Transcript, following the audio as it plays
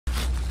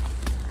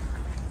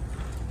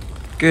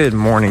Good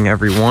morning,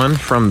 everyone,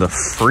 from the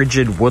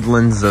frigid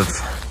woodlands of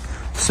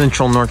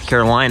central North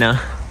Carolina.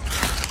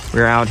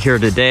 We're out here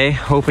today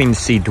hoping to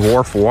see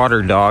dwarf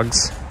water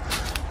dogs,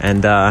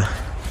 and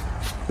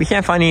we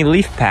can't find any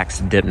leaf packs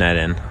to dip net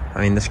in.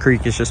 I mean, this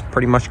creek is just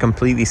pretty much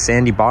completely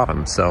sandy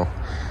bottom, so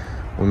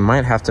we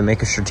might have to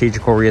make a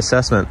strategical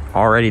reassessment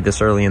already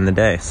this early in the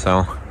day.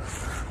 So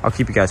I'll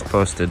keep you guys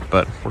posted,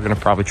 but we're gonna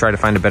probably try to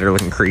find a better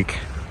looking creek.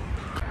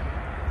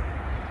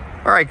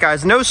 All right,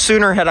 guys, no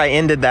sooner had I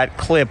ended that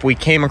clip, we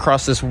came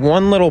across this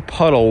one little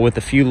puddle with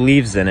a few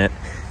leaves in it,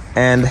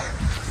 and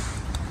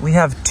we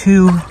have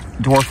two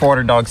dwarf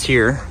water dogs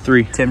here.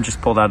 Three. Tim just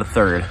pulled out a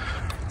third.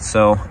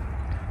 So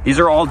these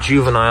are all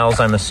juveniles,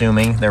 I'm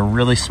assuming. They're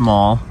really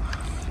small.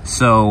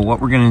 So what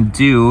we're gonna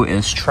do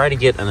is try to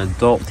get an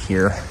adult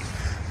here.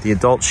 The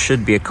adult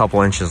should be a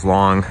couple inches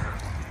long.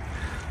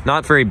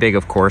 Not very big,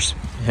 of course,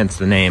 hence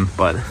the name,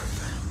 but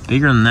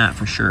bigger than that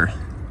for sure.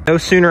 No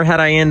sooner had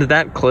I ended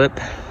that clip,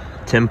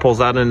 Tim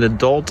pulls out an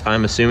adult,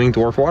 I'm assuming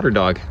dwarf water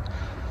dog.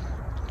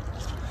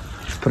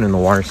 Just put it in the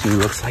water, see what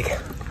it looks like.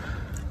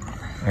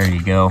 There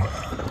you go.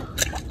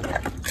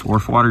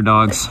 Dwarf water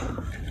dogs.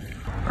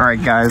 All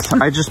right, guys,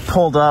 I just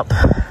pulled up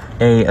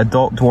a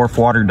adult dwarf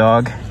water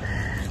dog.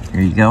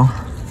 There you go.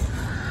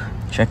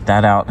 Check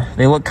that out.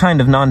 They look kind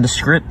of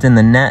nondescript in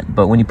the net,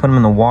 but when you put them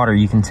in the water,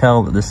 you can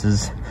tell that this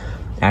is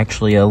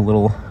actually a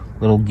little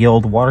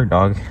gilled water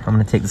dog. I'm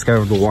gonna take this guy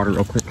over the water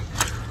real quick.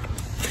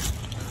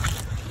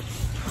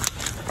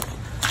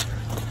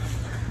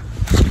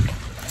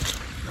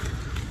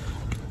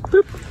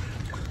 Boop.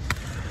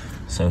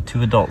 So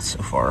 2 adults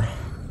so far.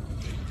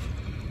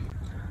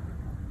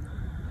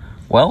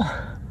 Well,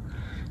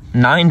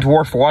 9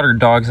 dwarf water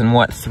dogs and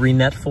what, 3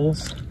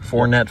 netfuls?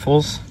 4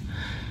 netfuls,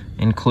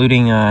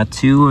 including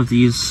 2 of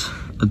these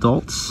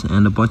adults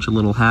and a bunch of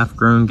little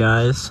half-grown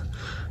guys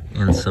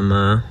and some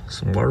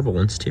larval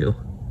ones too.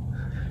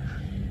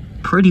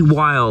 Pretty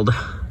wild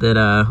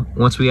that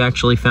once we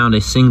actually found a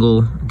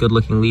single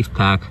good-looking leaf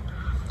pack,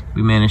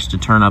 we managed to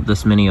turn up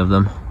this many of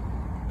them.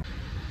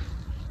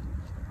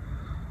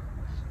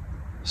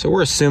 So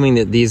we're assuming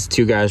that these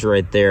 2 guys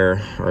right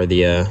there are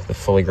the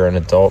fully grown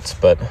adults,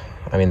 but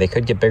I mean, they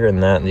could get bigger than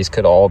that, and these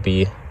could all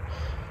be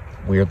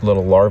weird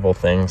little larval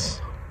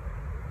things.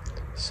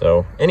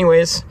 So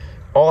anyways,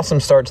 awesome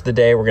start to the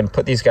day. We're gonna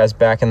put these guys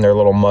back in their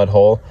little mud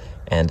hole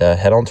and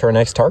head on to our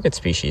next target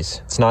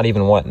species. It's not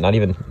even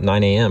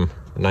 9 a.m.,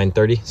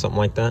 9:30, something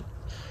like that.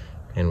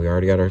 And we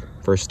already got our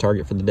first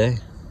target for the day.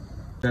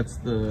 That's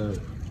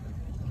the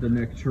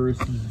next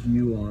tourist's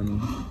view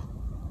on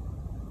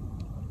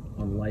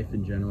life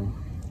in general.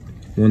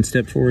 1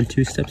 step forward,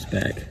 2 steps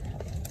back.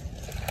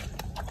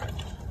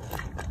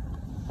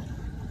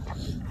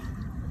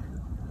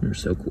 They're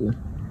so cool.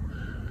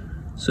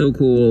 So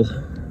cool.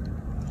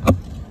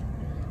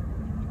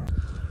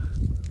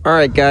 All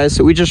right, guys,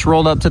 so we just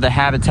rolled up to the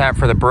habitat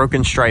for the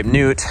broken striped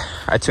newt.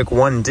 I took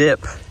 1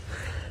 dip,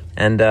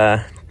 and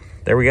there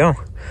we go.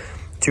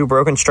 2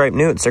 broken striped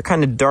newts. They're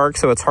kind of dark,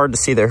 so it's hard to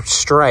see their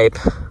stripe,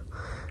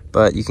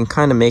 but you can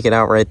kind of make it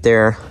out right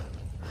there.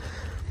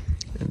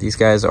 These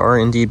guys are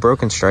indeed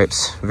broken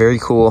stripes. Very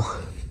cool.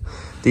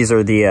 These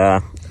are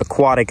the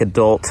aquatic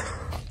adult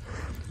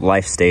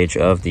life stage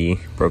of the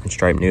broken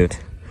striped newt.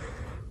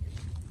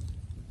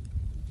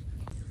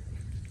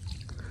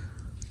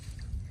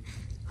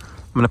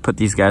 I'm gonna put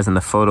these guys in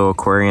the photo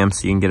aquarium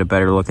so you can get a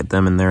better look at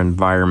them in their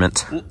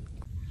environment. All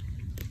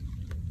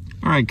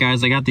right,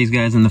 guys, I got these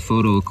guys in the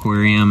photo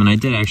aquarium, and I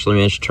did actually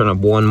manage to turn up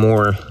 1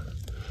 more.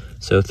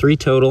 So 3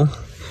 total.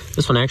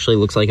 This one actually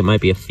looks like it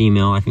might be a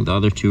female. I think the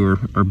other 2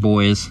 are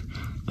boys.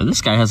 But this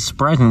guy has a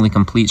surprisingly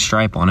complete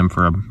stripe on him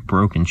for a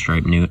broken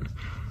striped newt.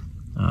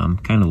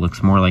 Kind of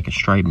looks more like a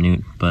striped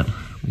newt, but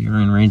we are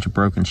in range of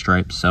broken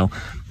stripes. So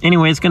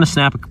anyways, gonna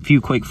snap a few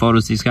quick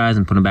photos of these guys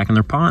and put them back in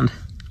their pond.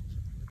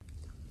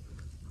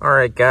 All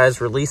right, guys,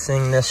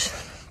 releasing this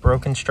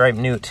broken striped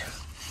newt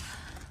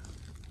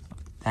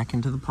back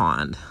into the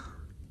pond.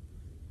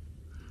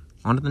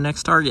 On to the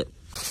next target.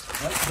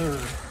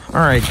 All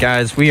right,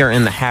 guys, we are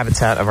in the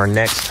habitat of our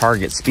next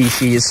target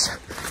species,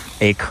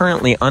 a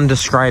currently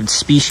undescribed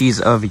species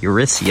of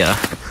Eurycia,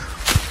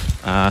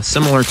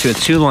 similar to a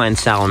 2-line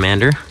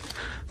salamander,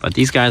 but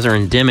these guys are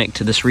endemic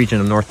to this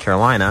region of North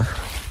Carolina,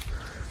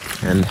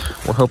 and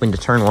we're hoping to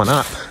turn one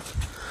up.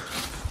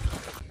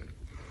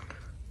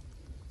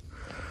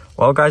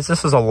 Well, guys,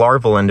 this is a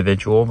larval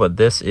individual, but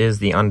this is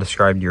the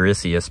undescribed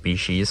Eurycia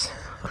species.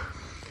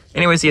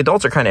 Anyways, the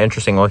adults are kind of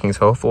interesting looking, so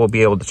hopefully we'll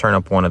be able to turn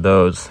up one of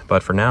those.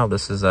 But for now,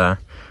 this is a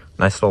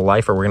nice little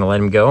lifer. We're going to let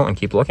him go and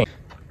keep looking.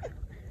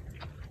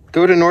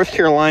 Go to North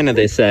Carolina,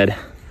 they said.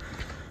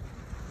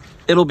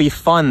 It'll be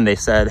fun, they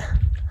said.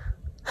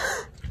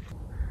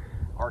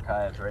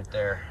 Archives right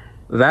there.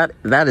 That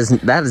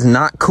is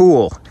not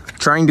cool.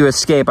 Trying to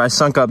escape, I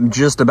sunk up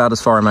just about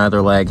as far in my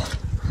other leg.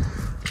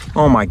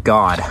 Oh my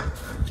God.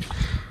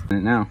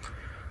 Now.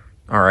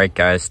 All right,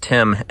 guys,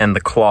 Tim and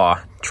the Claw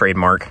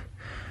trademark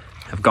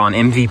have gone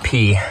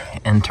MVP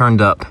and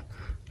turned up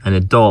an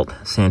adult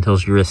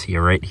Sandhills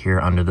Eurycia right here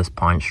under this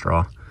pine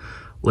straw.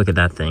 Look at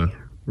that thing.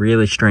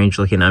 Really strange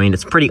looking. I mean,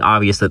 it's pretty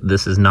obvious that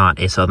this is not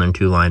a southern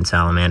two-line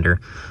salamander,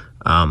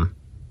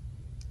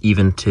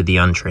 even to the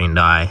untrained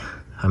eye.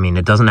 I mean,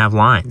 it doesn't have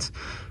lines.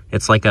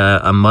 It's like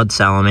a mud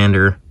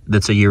salamander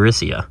that's a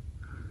Eurysia.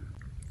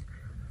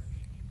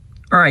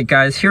 All right,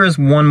 guys, here is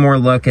one more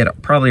look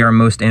at probably our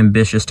most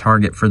ambitious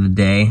target for the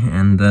day,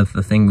 and the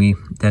thing we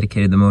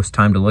dedicated the most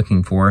time to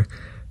looking for,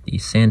 the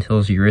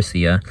Sandhills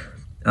Eurysia.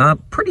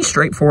 Pretty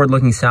straightforward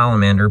looking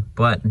salamander,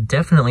 but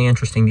definitely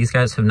interesting. These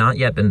guys have not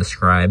yet been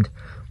described,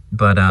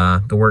 but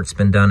the work's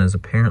been done is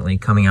apparently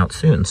coming out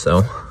soon,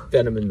 so.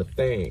 Venom in the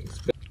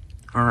fangs.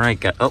 All right,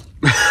 guys. Oh,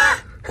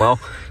 well,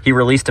 he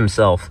released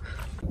himself.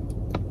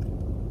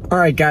 All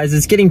right, guys,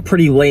 it's getting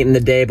pretty late in the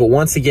day, but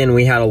once again,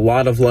 we had a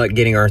lot of luck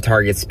getting our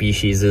target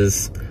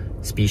species.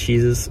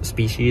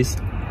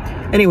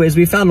 Anyways,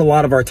 we found a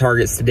lot of our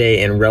targets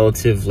today in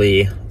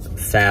relatively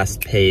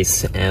fast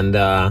pace, and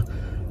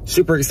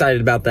super excited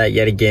about that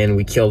yet again.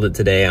 We killed it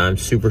today. I'm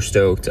super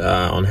stoked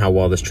on how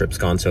well this trip's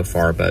gone so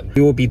far, but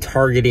we will be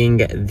targeting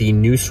the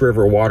Neuse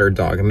River water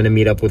dog. I'm gonna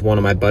meet up with one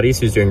of my buddies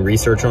who's doing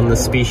research on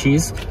this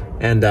species,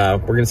 and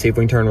we're gonna see if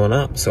we can turn one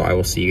up. So I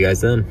will see you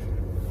guys then.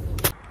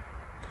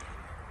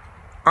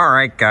 All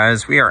right,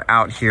 guys, we are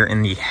out here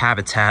in the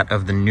habitat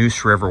of the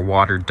Neuse River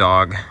water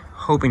dog,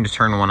 hoping to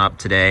turn one up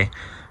today.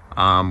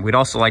 We'd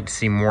also like to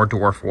see more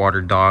dwarf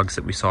water dogs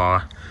that we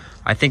saw.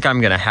 I think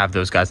I'm gonna have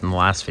those guys in the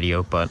last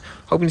video, but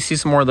hoping to see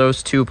some more of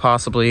those too,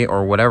 possibly,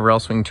 or whatever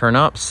else we can turn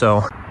up.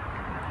 So,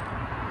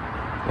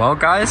 well,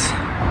 guys,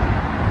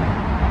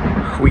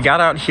 we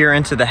got out here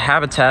into the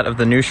habitat of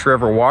the Neuse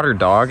River water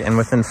dog, and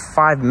within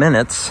 5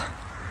 minutes,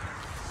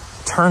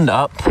 turned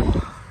up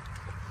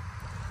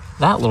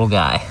that little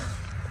guy.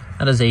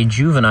 That is a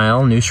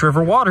juvenile Neuse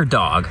River water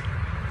dog.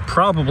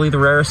 Probably the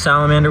rarest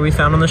salamander we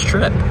found on this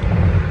trip.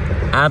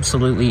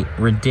 Absolutely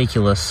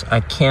ridiculous. I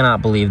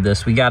cannot believe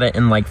this. We got it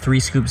in like 3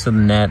 scoops of the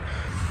net.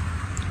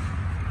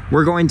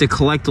 We're going to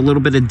collect a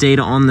little bit of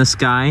data on this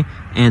guy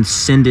and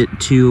send it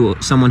to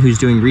someone who's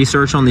doing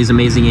research on these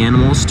amazing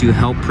animals to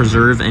help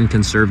preserve and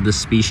conserve this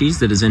species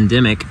that is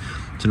endemic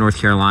to North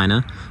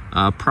Carolina.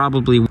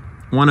 Probably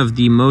one of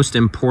the most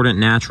important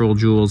natural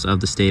jewels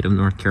of the state of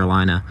North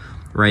Carolina,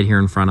 right here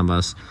in front of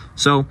us.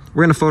 So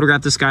we're gonna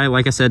photograph this guy,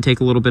 like I said, take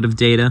a little bit of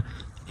data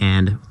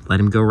and let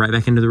him go right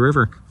back into the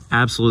river.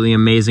 Absolutely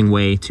amazing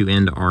way to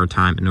end our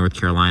time in North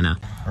Carolina.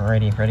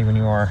 Alrighty, ready when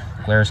you are.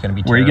 Glare is gonna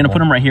be terrible. Where are you gonna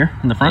put him? Right here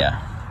in the front? Yeah.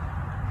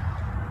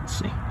 Let's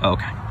see. Oh,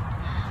 okay.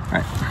 All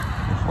right.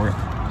 Go for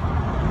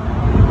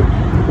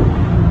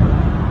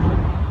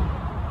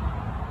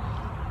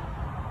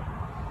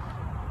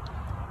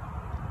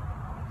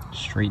it.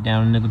 Straight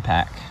down into the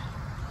pack.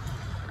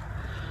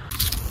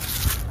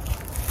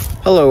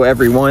 Hello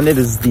everyone, it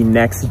is the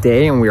next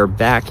day and we are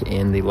back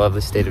in the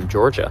lovely state of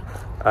Georgia.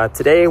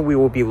 Today we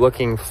will be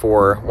looking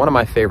for one of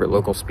my favorite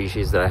local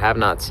species that I have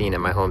not seen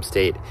in my home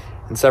state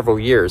in several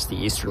years, the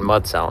eastern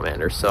mud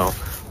salamander. So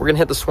we're gonna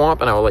hit the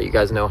swamp and I will let you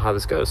guys know how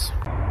this goes.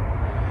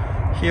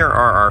 Here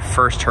are our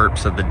first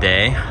herps of the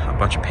day. A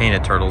bunch of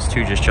painted turtles,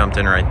 2 just jumped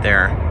in right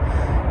there.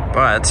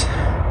 But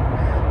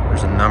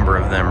there's a number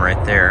of them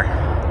right there.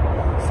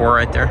 4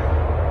 right there.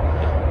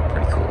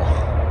 Pretty cool.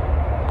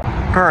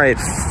 All right,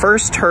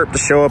 first herp to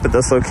show up at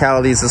this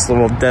locality is this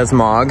little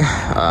desmog,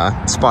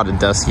 spotted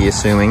dusky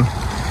assuming.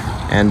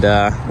 And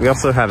we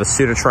also have a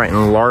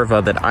pseudotriton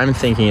larva that I'm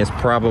thinking is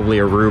probably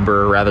a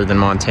ruber rather than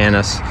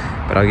Montanus,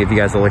 but I'll give you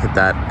guys a look at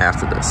that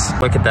after this.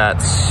 Look at that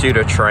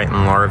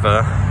pseudotriton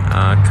larva,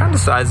 kind of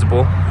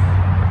sizable,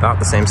 about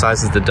the same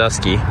size as the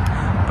dusky,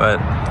 but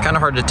kind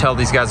of hard to tell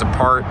these guys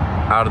apart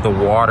out of the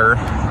water.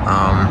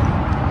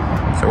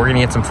 So we're gonna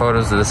get some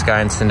photos of this guy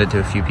and send it to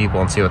a few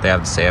people and see what they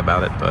have to say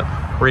about it, but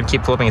we're gonna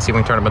keep flipping and see if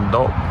we can turn up an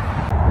adult.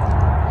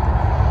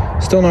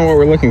 Still not what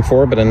we're looking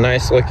for, but a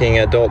nice looking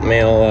adult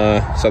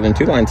male southern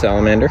two-line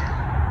salamander.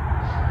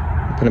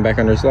 Put him back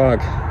under his log.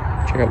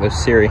 Check out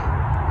those Siri.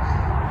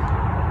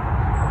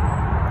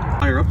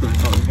 Higher up than I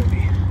thought it was gonna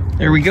be.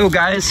 There we go,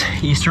 guys.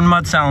 Eastern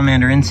mud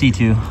salamander in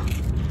situ.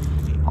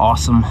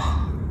 Awesome.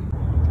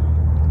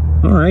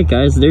 All right,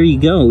 guys, there you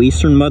go.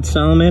 Eastern mud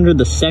salamander,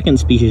 the second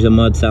species of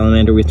mud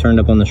salamander we've turned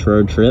up on this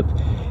road trip,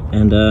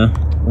 and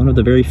one of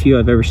the very few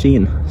I've ever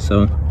seen.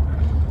 So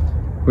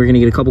we're gonna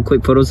get a couple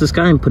quick photos of this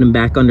guy and put him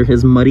back under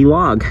his muddy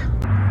log.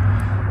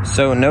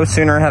 So no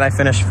sooner had I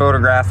finished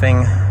photographing,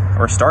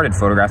 or started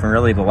photographing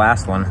really, the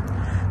last one,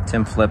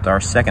 Tim flipped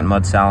our second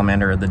mud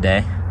salamander of the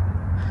day.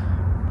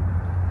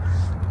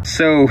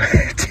 So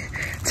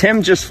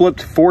Tim just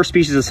flipped 4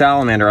 species of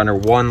salamander under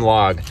one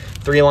log.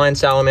 3-line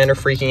salamander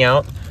freaking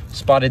out,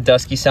 spotted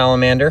dusky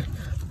salamander,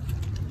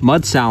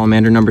 mud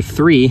salamander number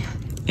 3,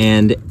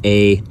 and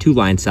a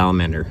 2-line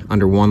salamander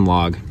under one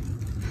log.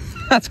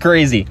 That's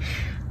crazy.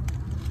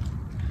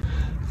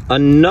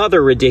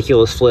 Another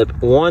ridiculous flip.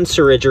 1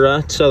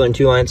 Cerigera, southern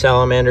 2-line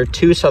salamander,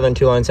 2 southern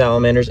 2-line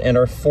salamanders, and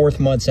our 4th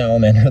mud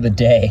salamander of the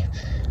day.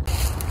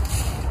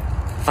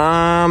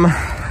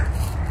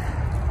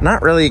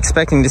 Not really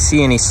expecting to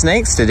see any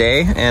snakes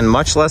today, and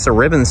much less a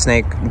ribbon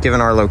snake given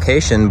our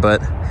location,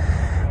 but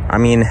I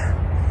mean,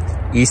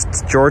 East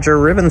Georgia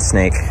ribbon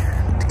snake.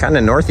 Kind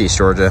of northeast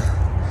Georgia.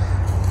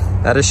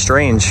 That is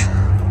strange.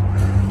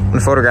 I'm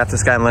gonna photograph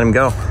this guy and let him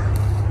go.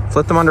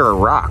 Flip them under a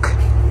rock.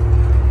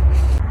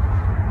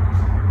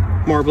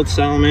 Marbled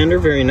salamander,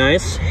 very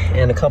nice.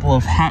 And a couple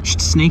of hatched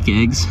snake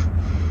eggs.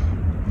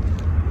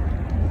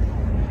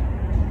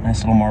 Nice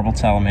little marbled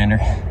salamander.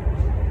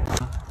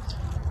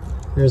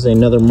 There's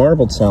another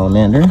marbled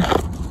salamander.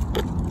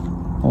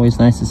 Always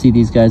nice to see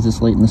these guys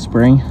this late in the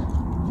spring.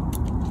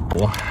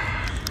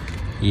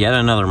 Yet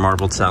another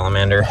marbled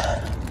salamander.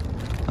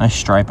 Nice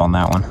stripe on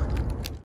that one.